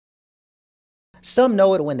Some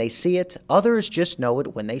know it when they see it, others just know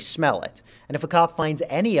it when they smell it. And if a cop finds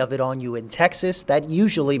any of it on you in Texas, that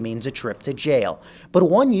usually means a trip to jail. But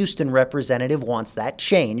one Houston representative wants that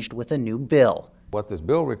changed with a new bill. What this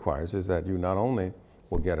bill requires is that you not only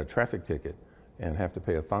will get a traffic ticket and have to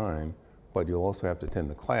pay a fine, but you'll also have to attend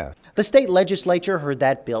the class. The state legislature heard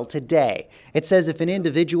that bill today. It says if an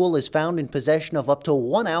individual is found in possession of up to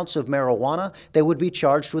 1 ounce of marijuana, they would be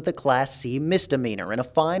charged with a Class C misdemeanor and a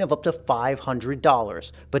fine of up to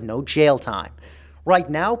 $500, but no jail time. Right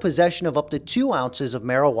now, possession of up to 2 ounces of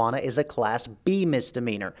marijuana is a Class B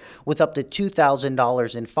misdemeanor, with up to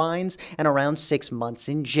 $2,000 in fines and around 6 months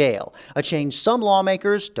in jail, a change some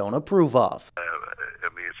lawmakers don't approve of.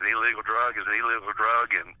 It's an illegal drug,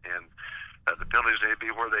 and the penalties need to be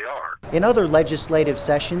where they are. In other legislative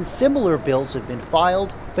sessions, similar bills have been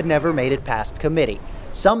filed, but never made it past committee.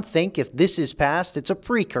 Some think if this is passed, it's a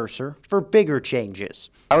precursor for bigger changes.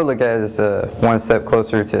 I would look at it as one step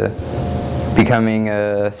closer to becoming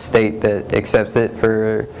a state that accepts it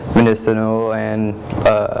for medicinal and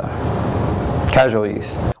casual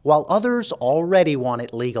use. While others already want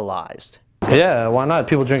it legalized. Yeah, why not?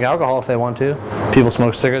 People drink alcohol if they want to. People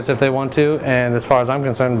smoke cigarettes if they want to. And as far as I'm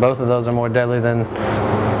concerned, both of those are more deadly than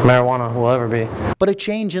marijuana will ever be. But a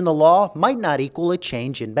change in the law might not equal a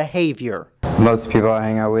change in behavior. Most people I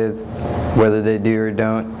hang out with, whether they do or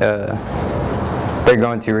don't, they're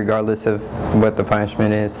going to regardless of what the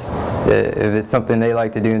punishment is. If it's something they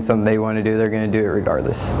like to do and something they want to do, they're going to do it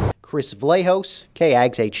regardless. Vlahos,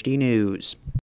 KAGS HD News.